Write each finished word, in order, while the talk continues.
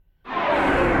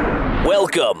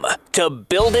Welcome to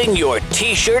Building Your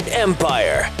T-Shirt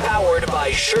Empire, powered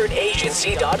by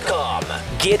ShirtAgency.com.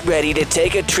 Get ready to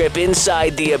take a trip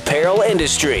inside the apparel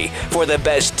industry for the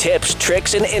best tips,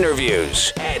 tricks, and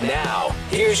interviews. And now,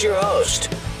 here's your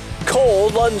host, Cole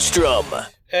Lundstrom.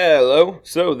 Hello.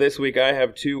 So this week I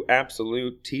have two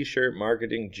absolute T-shirt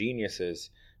marketing geniuses.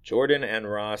 Jordan and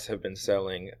Ross have been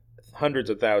selling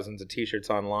hundreds of thousands of T-shirts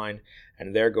online,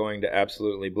 and they're going to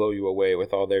absolutely blow you away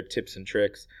with all their tips and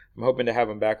tricks. I'm hoping to have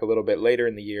them back a little bit later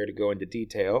in the year to go into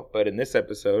detail, but in this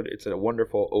episode, it's a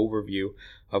wonderful overview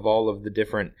of all of the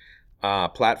different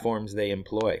platforms they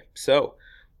employ. So,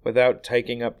 without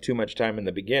taking up too much time in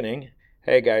the beginning,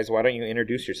 hey guys, why don't you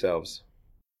introduce yourselves?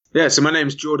 Yeah, so my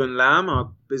name's Jordan Lamb.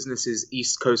 Our business is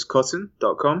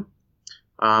eastcoastcotton.com.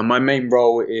 My main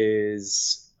role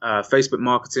is Facebook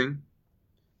marketing,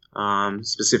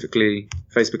 specifically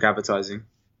Facebook advertising.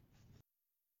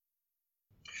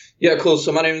 Yeah, cool.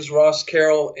 So my name is Ross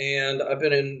Carroll, and I've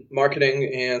been in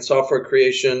marketing and software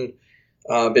creation,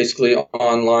 basically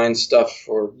online stuff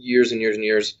for years and years and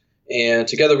years. And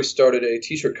together we started a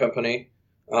T-shirt company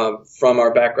from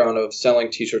our background of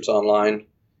selling T-shirts online.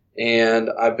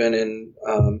 And I've been in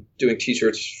doing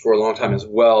T-shirts for a long time as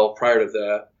well. Prior to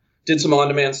that, did some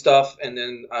on-demand stuff, and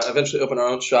then eventually opened our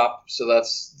own shop. So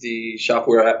that's the shop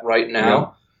we're at right now.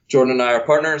 Yeah. Jordan and I are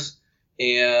partners,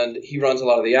 and he runs a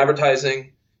lot of the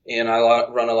advertising, and I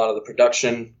run a lot of the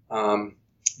production,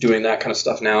 doing that kind of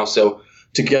stuff now. So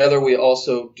together we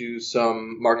also do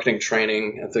some marketing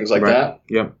training and things like that.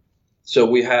 Yeah. So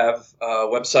we have a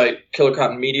website, Killer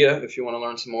Cotton Media, if you want to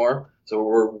learn some more. So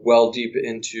we're well deep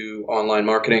into online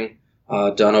marketing,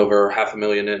 done over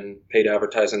 $500,000 in paid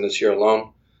advertising this year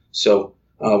alone. So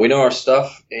we know our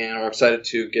stuff, and we're excited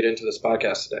to get into this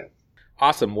podcast today.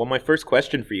 Awesome. Well, my first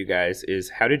question for you guys is,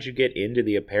 how did you get into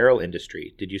the apparel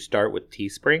industry? Did you start with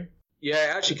Teespring? Yeah,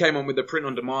 it actually came on with the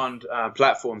print-on-demand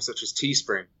platforms such as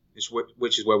Teespring,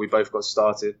 which is where we both got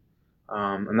started.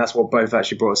 And that's what both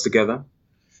actually brought us together.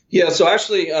 Yeah, so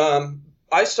actually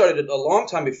I started a long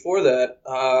time before that.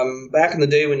 Back in the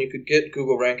day when you could get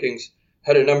Google rankings,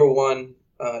 had a number one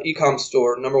e-com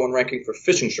store, number one ranking for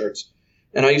fishing shirts.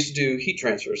 And I used to do heat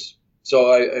transfers.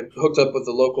 So I hooked up with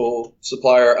the local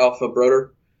supplier, Alpha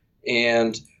Broder,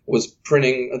 and was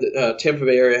printing. Tampa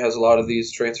Bay area has a lot of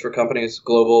these transfer companies,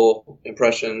 Global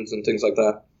Impressions and things like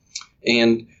that.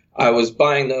 And I was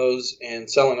buying those and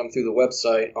selling them through the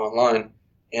website online,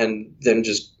 and then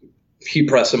just heat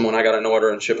press them when I got an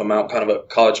order and ship them out, kind of a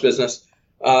college business.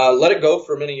 Let it go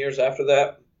for many years after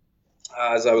that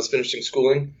as I was finishing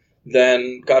schooling.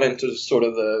 Then got into sort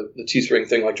of the Teespring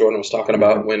thing like Jordan was talking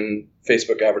about when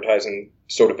Facebook advertising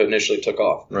sort of initially took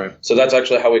off. Right. So that's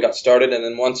actually how we got started. And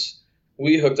then once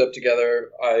we hooked up together,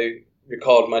 I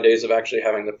recalled my days of actually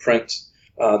having to print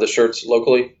the shirts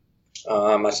locally.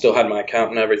 I still had my account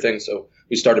and everything, so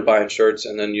we started buying shirts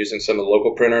and then using some of the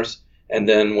local printers. And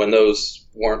then when those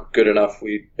weren't good enough,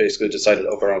 we basically decided to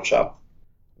open our own shop.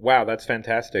 Wow, that's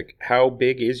fantastic. How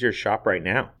big is your shop right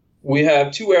now? We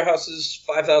have two warehouses,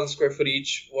 5,000 square foot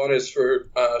each. One is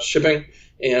for shipping,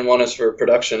 and one is for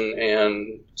production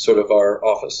and sort of our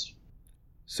office.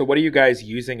 So what are you guys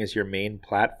using as your main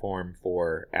platform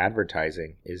for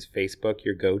advertising? Is Facebook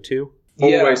your go-to?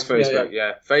 Always Facebook,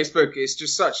 yeah. Facebook is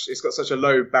just it's got such a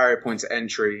low barrier point to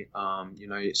entry.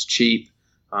 It's cheap.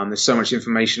 There's so much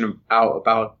information out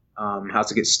about how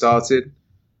to get started.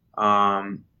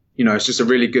 It's just a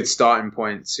really good starting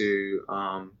point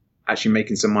to actually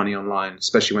making some money online,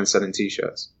 especially when selling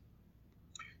T-shirts.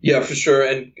 Yeah, for sure.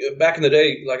 And back in the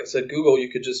day, like I said, Google, you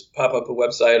could just pop up a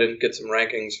website and get some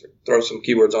rankings, throw some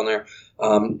keywords on there.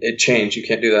 It changed. You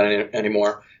can't do that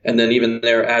anymore. And then even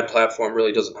their ad platform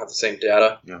really doesn't have the same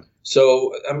data. Yeah.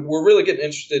 So we're really getting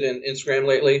interested in Instagram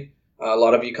lately. A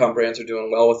lot of e-com brands are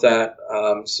doing well with that.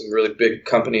 Some really big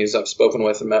companies I've spoken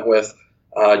with and met with.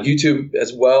 YouTube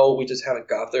as well. We just haven't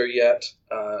got there yet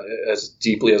as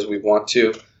deeply as we want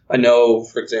to. I know,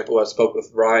 for example, I spoke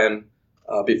with Ryan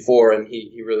before, and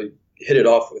he really hit it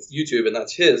off with YouTube, and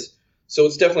that's his. So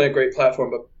it's definitely a great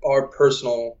platform, but our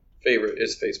personal favorite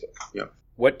is Facebook. Yeah.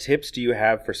 What tips do you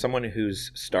have for someone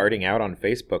who's starting out on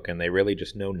Facebook and they really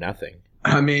just know nothing?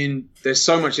 I mean, there's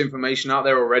so much information out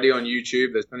there already on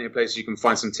YouTube. There's plenty of places you can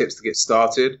find some tips to get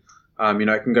started.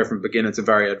 It can go from beginner to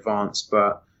very advanced,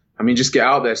 but just get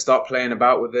out there, start playing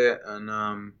about with it,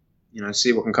 and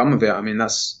see what can come of it.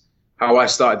 That's how I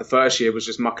started the first year, was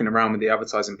just mucking around with the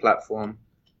advertising platform,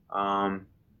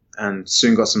 and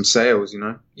soon got some sales.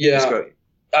 Yeah,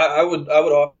 I would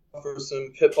offer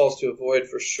some pitfalls to avoid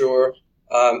for sure.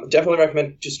 Definitely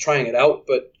recommend just trying it out,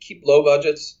 but keep low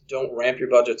budgets. Don't ramp your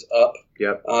budgets up.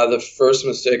 Yep. The first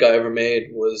mistake I ever made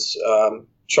was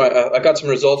I got some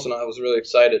results and I was really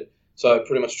excited. So I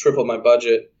pretty much tripled my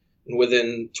budget. And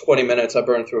within 20 minutes, I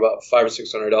burned through about $500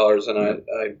 or $600, and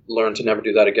I learned to never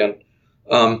do that again.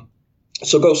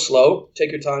 So go slow.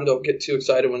 Take your time. Don't get too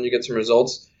excited when you get some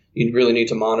results. You really need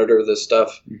to monitor this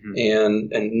stuff and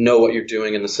know what you're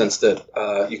doing, in the sense that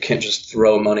you can't just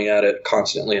throw money at it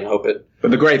constantly and hope it.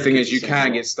 But the great thing is you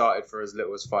can get started for as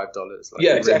little as $5.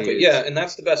 Yeah, exactly. Really, and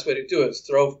that's the best way to do it. Is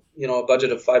throw a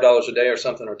budget of $5 a day or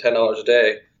something, or $10 a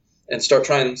day, and start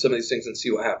trying some of these things and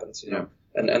see what happens. You know,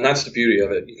 and that's the beauty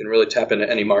of it. You can really tap into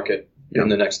any market in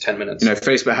the next 10 minutes.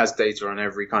 Facebook has data on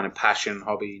every kind of passion,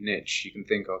 hobby, niche you can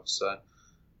think of. So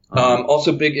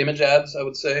also big image ads, I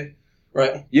would say.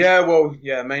 Right. Yeah, well,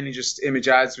 mainly just image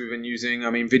ads we've been using. I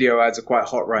mean, video ads are quite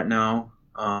hot right now.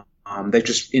 They've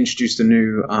just introduced a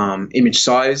new image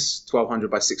size,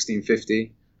 1200 by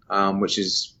 1650, which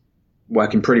is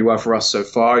working pretty well for us so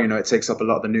far. It takes up a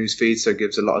lot of the news feed, so it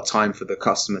gives a lot of time for the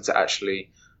customer to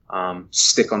actually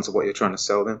stick onto what you're trying to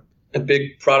sell them. And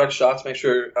big product shots, make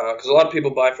sure, because a lot of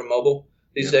people buy from mobile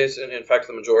these days, and in fact,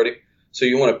 the majority. So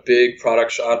you want a big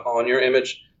product shot on your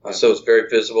image. So it's very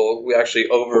visible. We actually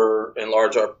over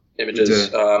enlarge our images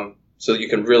so that you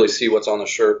can really see what's on the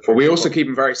shirt. But we also keep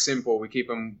them very simple. We keep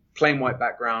them plain white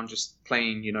background, just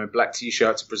plain, black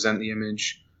T-shirt to present the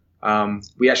image.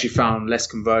 We actually found less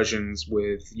conversions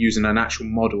with using an actual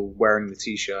model wearing the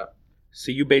T-shirt.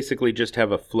 So you basically just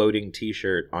have a floating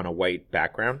T-shirt on a white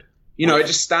background? It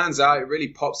just stands out. It really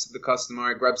pops to the customer.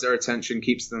 It grabs their attention,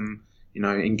 keeps them,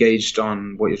 engaged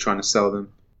on what you're trying to sell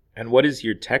them. And what is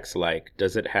your text like?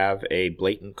 Does it have a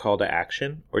blatant call to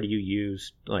action, or do you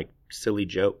use silly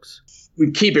jokes? We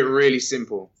keep it really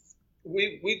simple.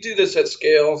 We do this at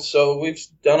scale, so we've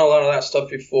done a lot of that stuff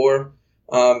before.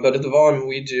 But at the volume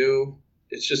we do,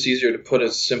 it's just easier to put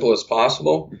as simple as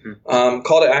possible.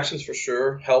 Call to actions for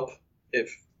sure help.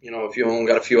 If you only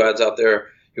got a few ads out there,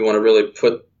 you want to really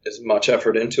put as much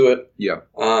effort into it. Yeah.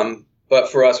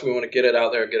 But for us, we want to get it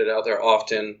out there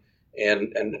often,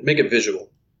 and make it visual.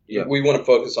 Yeah. We want to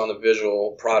focus on the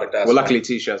visual product aspect. Well, luckily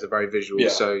T-shirts are very visual,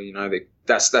 so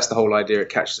that's the whole idea. It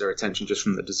catches their attention just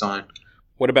from the design.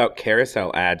 What about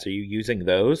carousel ads? Are you using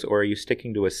those, or are you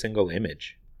sticking to a single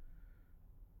image?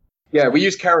 Yeah, we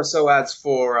use carousel ads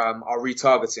for our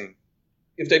retargeting.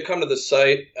 If they come to the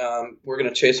site, we're going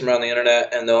to chase them around the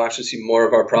internet, and they'll actually see more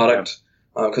of our product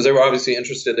because they were obviously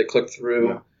interested. They clicked through.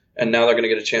 Yeah. And now they're going to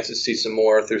get a chance to see some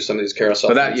more through some of these carousel.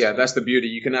 But that's the beauty.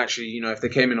 You can actually, if they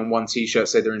came in on one T-shirt,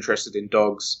 say they're interested in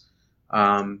dogs,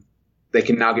 they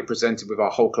can now get presented with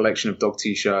our whole collection of dog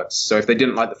T-shirts. So if they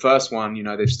didn't like the first one,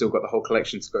 they've still got the whole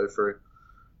collection to go through.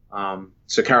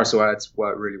 So carousel ads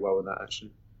work really well with that,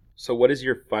 actually. So what is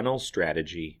your funnel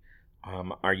strategy?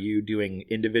 Are you doing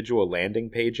individual landing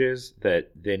pages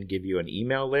that then give you an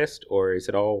email list, or is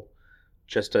it all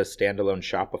just a standalone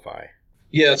Shopify?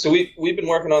 Yeah, so we've been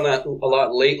working on that a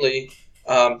lot lately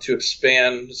to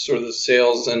expand sort of the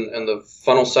sales and the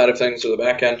funnel side of things, or the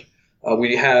back end.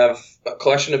 We have a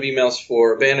collection of emails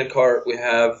for abandoned cart. We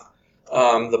have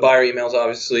the buyer emails,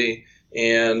 obviously.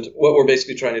 And what we're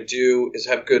basically trying to do is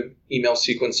have good email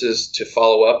sequences to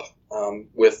follow up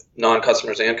with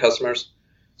non-customers and customers.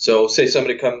 So say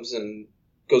somebody comes and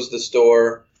goes to the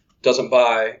store, doesn't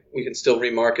buy, we can still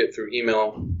remarket through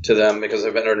email to them because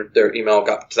they've entered their email,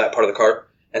 got to that part of the cart.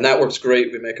 And that works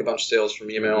great. We make a bunch of sales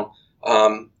from email.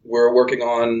 We're working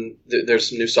on, there's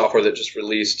some new software that just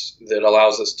released that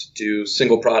allows us to do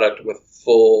single product with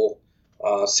full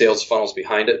sales funnels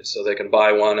behind it. So they can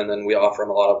buy one, and then we offer them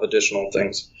a lot of additional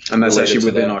things. And that's actually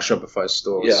within our Shopify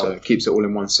store. Yeah. So it keeps it all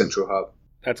in one central hub.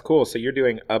 That's cool. So you're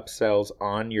doing upsells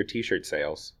on your T-shirt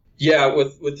sales. Yeah,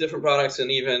 with different products,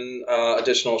 and even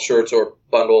additional shirts or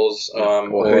bundles or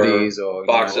hoodies or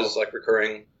boxes, like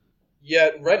recurring. Yeah,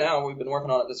 right now we've been working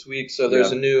on it this week. So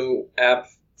there's a new app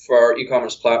for our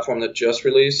e-commerce platform that just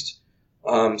released.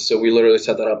 So we literally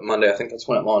set that up Monday. I think that's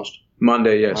when it launched.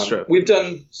 Monday, yeah, sure. We've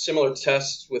done similar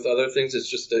tests with other things. It's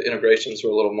just the integrations were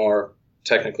a little more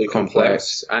technically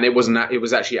complex. And it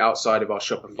was actually outside of our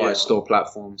Shopify store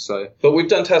platform. So, but we've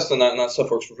done tests on that, and that stuff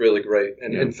works really great.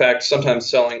 And in fact, sometimes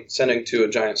sending to a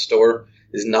giant store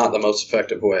is not the most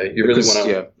effective way. You really want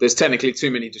to. There's technically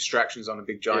too many distractions on a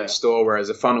big giant store, whereas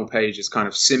a funnel page is kind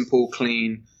of simple,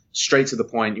 clean, straight to the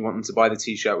point. You want them to buy the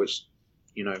T-shirt, which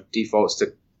defaults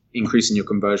to increasing your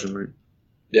conversion rate.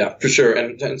 Yeah, for sure.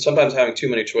 And sometimes having too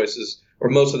many choices, or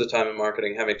most of the time in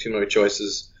marketing, having too many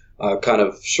choices kind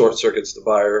of short circuits the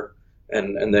buyer,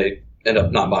 and they end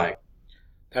up not buying.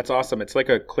 That's awesome. It's like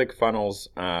a ClickFunnels,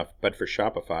 but for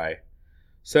Shopify.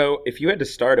 So if you had to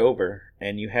start over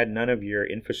and you had none of your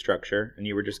infrastructure and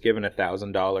you were just given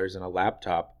 $1,000 and a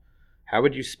laptop, how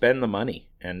would you spend the money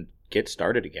and get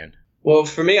started again? Well,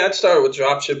 for me, I'd start with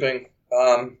drop shipping.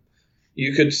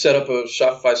 You could set up a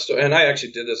Shopify store, and I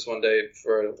actually did this one day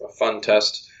for a fun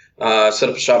test. Set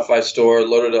up a Shopify store,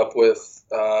 load it up with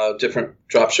different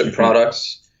dropship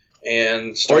products,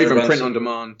 and or even print on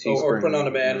demand, or print on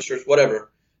demand shirts,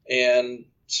 whatever, and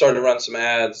started to run some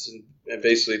ads, and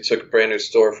basically took a brand new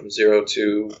store from 0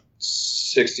 to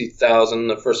 60,000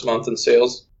 the first month in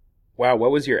sales. Wow,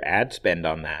 what was your ad spend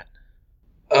on that?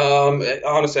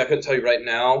 Honestly, I couldn't tell you right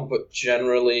now, but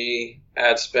generally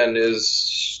ad spend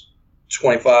is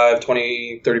 25,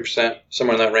 20, 30%,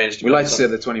 somewhere in that range. We like to say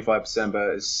the 25%,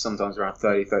 but it's sometimes around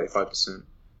 30, 35%.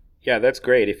 Yeah, that's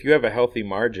great. If you have a healthy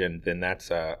margin, then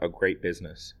that's a great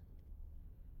business.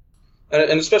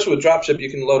 And especially with dropship,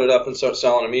 you can load it up and start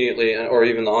selling immediately, or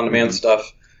even the on-demand stuff.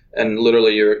 And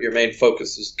literally your main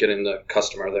focus is getting the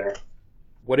customer there.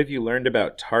 What have you learned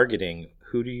about targeting?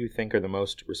 Who do you think are the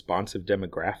most responsive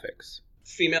demographics?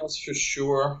 Females for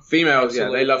sure. Females,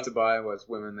 absolutely. Yeah, they love to buy. Whereas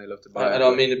women, they love to buy. I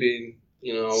don't mean to be,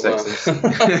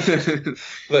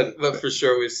 but for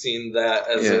sure we've seen that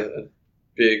as a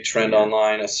big trend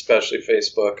online, especially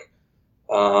Facebook.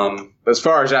 But as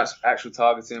far as actual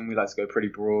targeting, we like to go pretty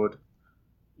broad.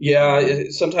 Yeah,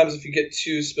 sometimes if you get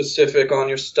too specific on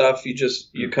your stuff,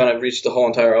 you kind of reach the whole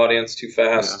entire audience too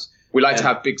fast. Yeah. We like to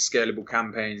have big scalable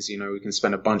campaigns. We can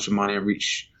spend a bunch of money and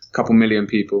reach a couple million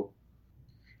people.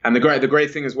 And the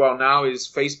great thing as well now is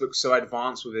Facebook's so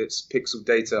advanced with its pixel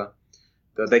data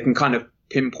that they can kind of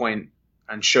pinpoint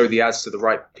and show the ads to the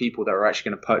right people that are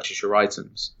actually going to purchase your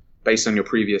items based on your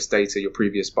previous data, your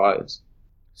previous buyers.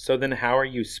 So then how are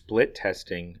you split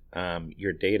testing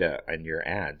your data and your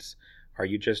ads? Are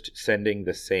you just sending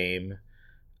the same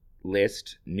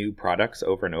list, new products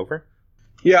over and over?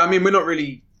 Yeah, we're not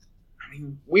really...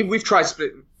 we've tried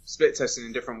split testing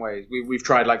in different ways. We've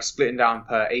tried like splitting down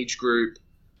per age group.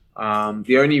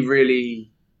 The only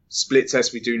really split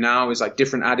test we do now is like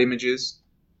different ad images.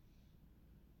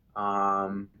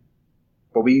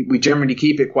 But we generally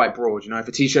keep it quite broad. If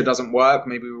a t-shirt doesn't work,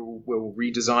 maybe we'll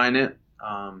redesign it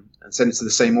and send it to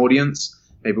the same audience.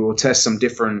 Maybe we'll test some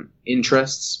different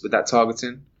interests with that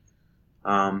targeting.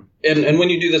 And when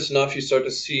you do this enough, you start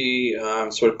to see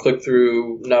sort of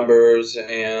click-through numbers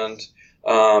and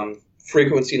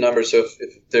frequency numbers. So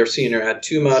if they're seeing your ad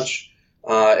too much,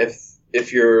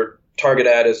 if your target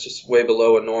ad is just way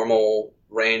below a normal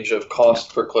range of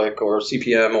cost per click or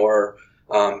CPM or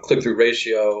click-through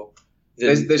ratio,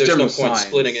 then there's no point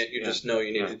splitting it. You just know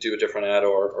you need to do a different ad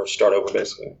or start over,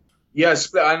 basically. Yeah,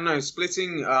 I don't know.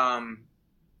 Splitting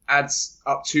ads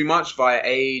up too much via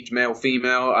age, male,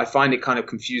 female, I find it kind of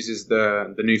confuses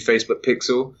the new Facebook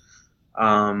pixel.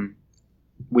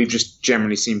 We've just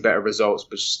generally seen better results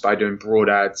just by doing broad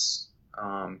ads,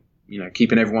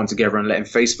 keeping everyone together and letting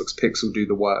Facebook's pixel do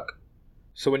the work.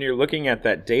 So when you're looking at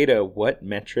that data, what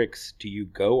metrics do you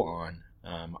go on?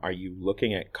 Are you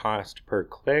looking at cost per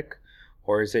click,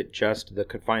 or is it just the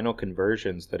final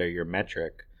conversions that are your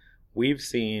metric? We've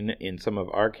seen in some of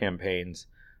our campaigns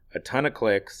a ton of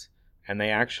clicks, and they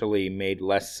actually made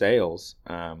less sales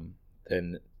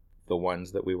than the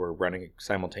ones that we were running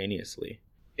simultaneously.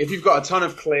 If you've got a ton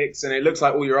of clicks and it looks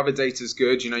like all your other data is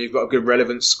good, you've got a good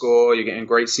relevance score, you're getting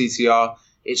great CTR,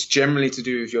 it's generally to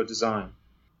do with your design.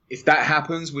 If that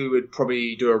happens, we would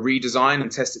probably do a redesign and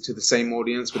test it to the same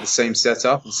audience with the same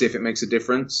setup and see if it makes a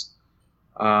difference.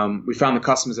 We found the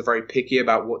customers are very picky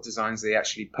about what designs they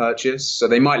actually purchase. So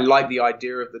they might like the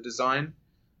idea of the design.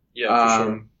 Yeah, for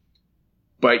sure.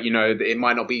 But, it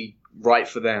might not be right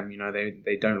for them.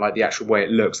 They don't like the actual way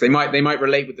it looks. They might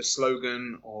relate with the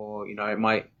slogan, or, it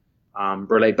might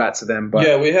relate back to them. But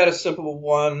yeah, we had a simple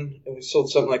one, and we sold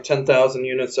something like 10,000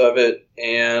 units of it,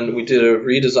 and we did a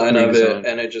redesign of it,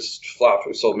 and it just flopped.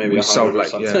 We sold maybe 100 or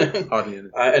something. Yeah, hardly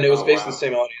anything. And it was basically the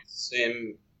same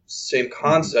audience, same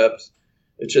concept.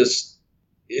 It just,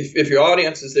 if your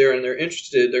audience is there and they're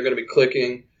interested, they're going to be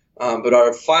clicking. But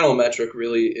our final metric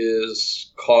really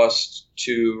is cost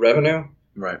to revenue.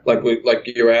 Right. Like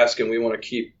you're asking, we want to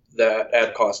keep that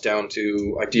ad cost down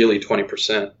to ideally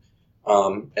 20%.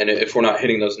 And if we're not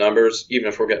hitting those numbers, even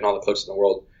if we're getting all the clicks in the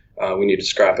world, we need to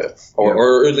scrap it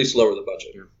or at least lower the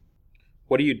budget. Yeah.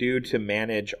 What do you do to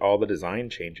manage all the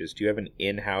design changes? Do you have an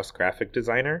in-house graphic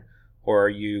designer, or are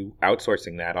you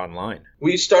outsourcing that online?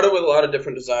 We started with a lot of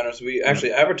different designers. We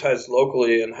actually advertised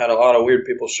locally and had a lot of weird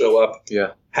people show up.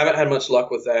 Yeah. Haven't had much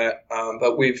luck with that,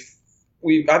 but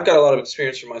I've got a lot of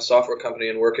experience from my software company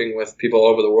and working with people all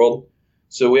over the world.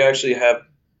 So we actually have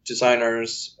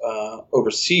designers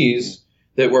overseas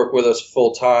that work with us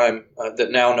full time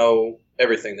that now know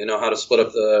everything. They know how to split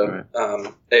up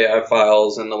the AI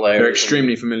files and the layers. They're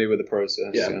extremely familiar with the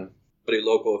process. Yeah. Pretty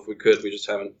local if we could. We just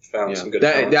haven't found some good.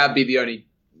 That'd be the only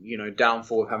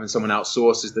downfall of having someone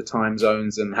outsource is the time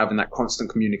zones, and having that constant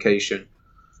communication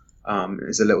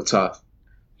is a little tough.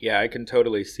 Yeah, I can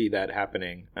totally see that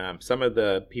happening. Some of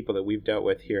the people that we've dealt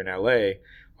with here in LA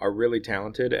are really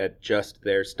talented at just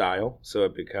their style, so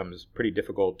it becomes pretty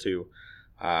difficult to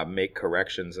make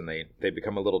corrections, and they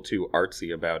become a little too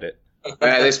artsy about it.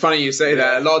 It's funny you say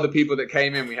that. A lot of the people that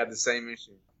came in, we had the same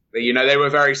issue. They were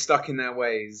very stuck in their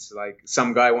ways. Like,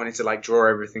 some guy wanted to draw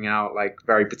everything out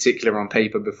very particular on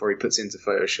paper before he puts it into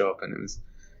Photoshop, and it was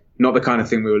not the kind of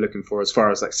thing we were looking for as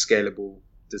far as scalable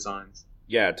designs.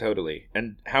 Yeah, totally.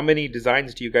 And how many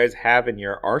designs do you guys have in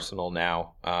your arsenal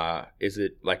now? Is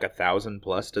it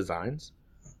 1,000+ designs?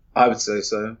 I would say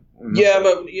so. Yeah,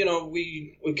 but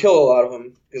we kill a lot of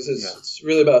them because it's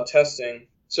really about testing.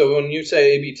 So when you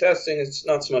say A/B testing, it's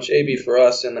not so much A/B for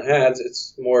us in the ads.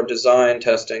 It's more design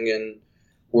testing, and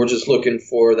we're just looking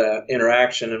for that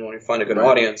interaction. And when we find a good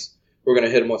audience, we're going to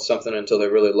hit them with something until they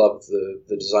really love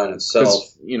the design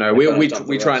itself. We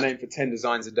try and aim for 10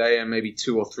 designs a day, and maybe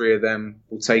 2 or 3 of them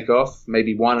will take off.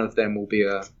 Maybe one of them will be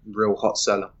a real hot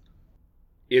seller.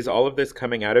 Is all of this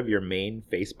coming out of your main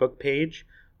Facebook page,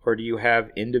 or do you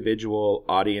have individual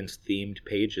audience-themed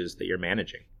pages that you're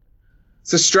managing?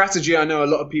 It's a strategy I know a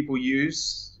lot of people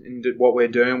use in what we're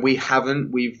doing. We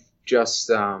haven't. We've just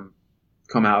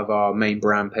come out of our main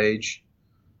brand page.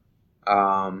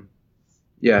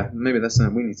 Maybe that's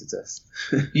something we need to test.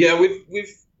 Yeah,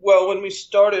 when we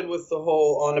started with the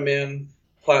whole on-demand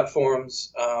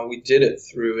platforms, we did it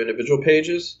through individual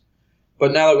pages.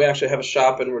 But now that we actually have a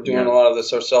shop and we're doing a lot of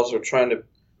this ourselves, we're trying to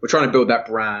build that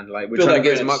brand. We're trying to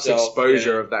get as much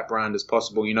exposure of that brand as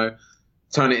possible.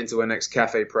 Turn it into a next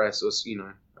Cafe Press or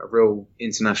a real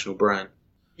international brand.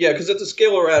 Yeah, because at the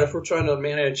scale we're at, if we're trying to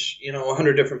manage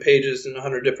 100 different pages in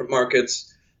 100 different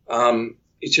markets,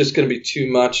 it's just going to be too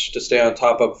much to stay on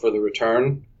top of for the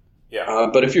return. Yeah.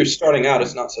 But if you're starting out,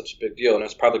 it's not such a big deal, and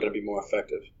it's probably going to be more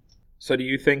effective. So do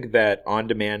you think that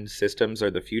on-demand systems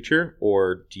are the future,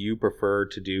 or do you prefer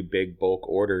to do big bulk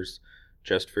orders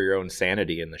just for your own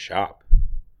sanity in the shop?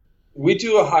 We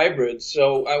do a hybrid,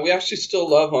 so we actually still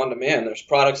love on-demand. There's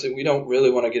products that we don't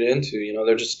really want to get into.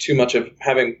 They're just too much of,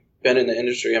 having been in the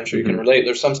industry, I'm sure you can relate.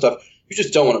 There's some stuff you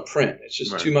just don't want to print. It's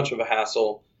just too much of a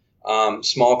hassle.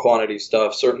 Small quantity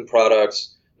stuff, certain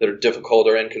products that are difficult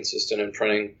or inconsistent in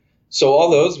printing. So all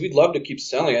those, we'd love to keep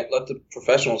selling it. Let the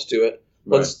professionals do it.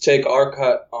 Let's take our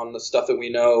cut on the stuff that we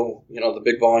know, the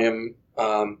big volume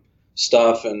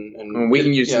stuff, and we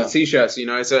can use the t-shirts.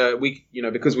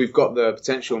 Because we've got the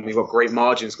potential and we've got great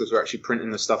margins because we're actually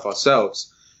printing the stuff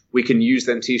ourselves. We can use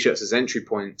them t-shirts as entry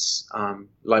points,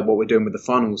 like what we're doing with the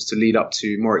funnels, to lead up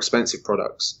to more expensive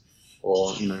products,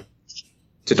 or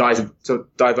to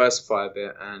diversify a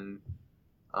bit and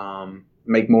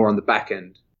make more on the back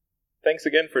end. Thanks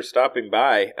again for stopping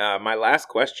by. My last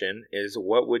question is,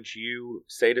 what would you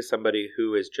say to somebody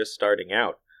who is just starting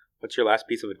out? What's your last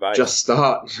piece of advice? Just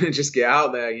start. Just get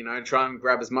out there, try and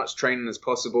grab as much training as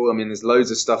possible. I mean, there's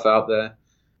loads of stuff out there.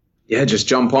 Yeah, just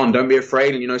jump on. Don't be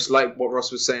afraid. And, it's like what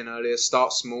Ross was saying earlier,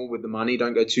 start small with the money.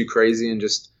 Don't go too crazy and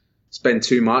just spend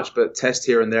too much, but test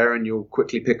here and there, and you'll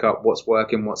quickly pick up what's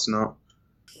working, what's not.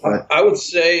 I would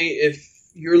say if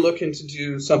you're looking to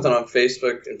do something on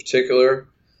Facebook in particular,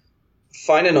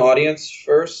 find an audience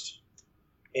first.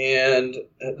 And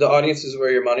the audience is where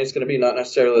your money's going to be, not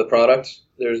necessarily the product.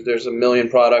 There's a million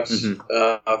products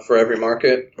for every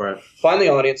market. Right. Find the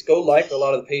audience. Go like a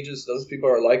lot of the pages those people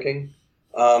are liking.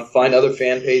 Find other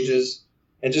fan pages.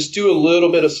 And just do a little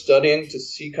bit of studying to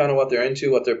see kind of what they're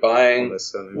into, what they're buying,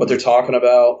 what they're talking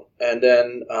about. And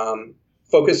then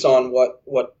focus on what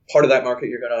part of that market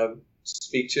you're going to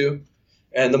speak to.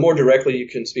 And the more directly you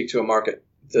can speak to a market,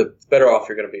 the better off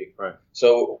you're going to be. Right.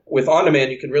 So with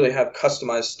on-demand, you can really have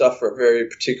customized stuff for a very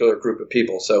particular group of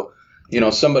people. So,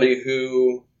 somebody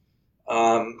who,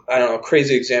 a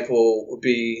crazy example would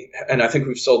be, and I think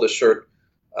we've sold this shirt,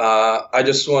 I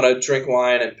just want to drink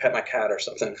wine and pet my cat or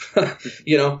something.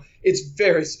 It's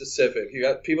very specific. You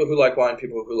got people who like wine,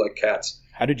 people who like cats.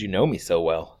 How did you know me so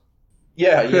well?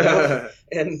 Yeah,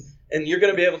 and you're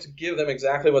going to be able to give them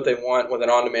exactly what they want with an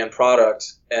on-demand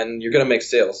product, and you're going to make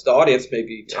sales. The audience may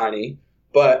be tiny,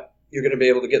 but you're going to be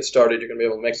able to get started. You're going to be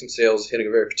able to make some sales hitting a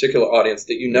very particular audience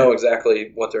that you know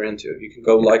exactly what they're into. You can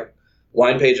go like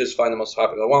wine pages, find the most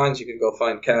popular wines. You can go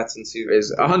find cats and see.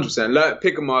 100%.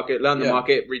 Pick a market, learn the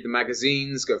market, read the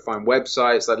magazines, go find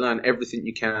websites, learn everything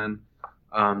you can.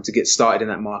 to get started in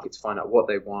that market, to find out what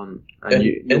they want. And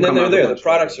then they're there. The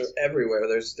products are everywhere.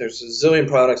 There's a zillion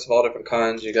products of all different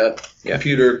kinds. You got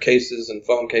computer cases and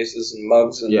phone cases and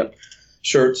mugs and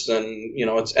shirts, and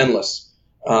it's endless.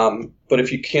 But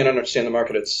if you can't understand the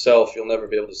market itself, you'll never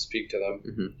be able to speak to them.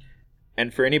 Mm-hmm.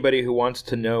 And for anybody who wants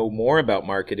to know more about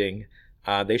marketing,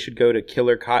 they should go to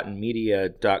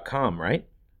killercottonmedia.com, right?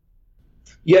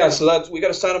 Yeah, so we got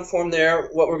a sign-up form there.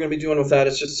 What we're going to be doing with that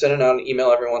is just sending out an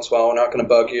email every once in a while. We're not going to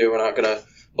bug you. We're not going to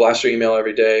blast your email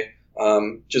every day.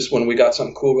 Just when we got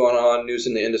something cool going on, news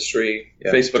in the industry,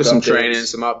 Facebook just some updates, training,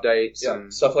 some updates.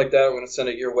 And stuff like that. We're going to send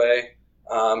it your way.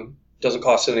 Doesn't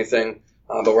cost anything,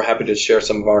 but we're happy to share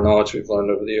some of our knowledge we've learned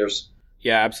over the years.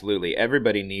 Yeah, absolutely.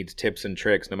 Everybody needs tips and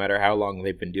tricks, no matter how long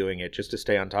they've been doing it, just to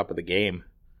stay on top of the game.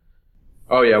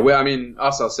 Oh, yeah.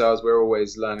 Us ourselves, we're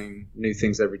always learning new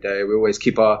things every day. We always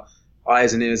keep our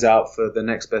eyes and ears out for the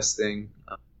next best thing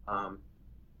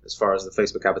as far as the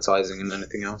Facebook advertising and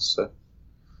anything else. So,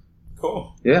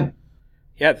 cool. Yeah.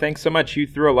 Yeah, thanks so much. You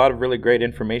threw a lot of really great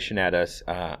information at us.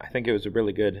 I think it was a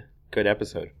really good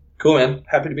episode. Cool, man.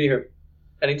 Happy to be here.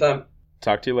 Anytime.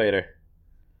 Talk to you later.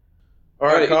 All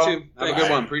right, Carl. You too. Have a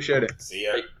good one. Appreciate it. See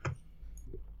ya.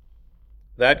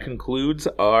 That concludes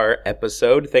our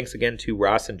episode. Thanks again to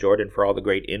Ross and Jordan for all the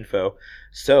great info.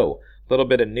 So, a little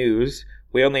bit of news.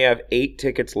 We only have 8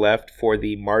 tickets left for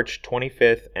the March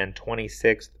 25th and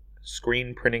 26th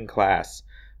screen printing class.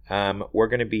 We're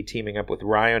going to be teaming up with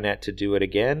Ryonet to do it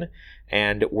again,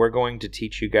 and we're going to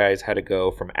teach you guys how to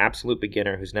go from absolute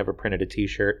beginner who's never printed a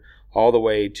t-shirt all the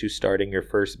way to starting your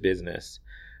first business.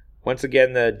 Once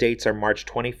again, the dates are March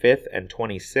 25th and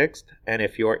 26th, and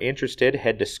if you're interested,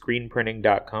 head to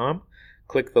screenprinting.com,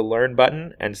 click the Learn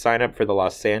button, and sign up for the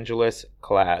Los Angeles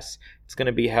class. It's going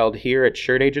to be held here at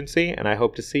Shirt Agency, and I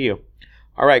hope to see you.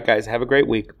 All right, guys, have a great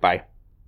week. Bye.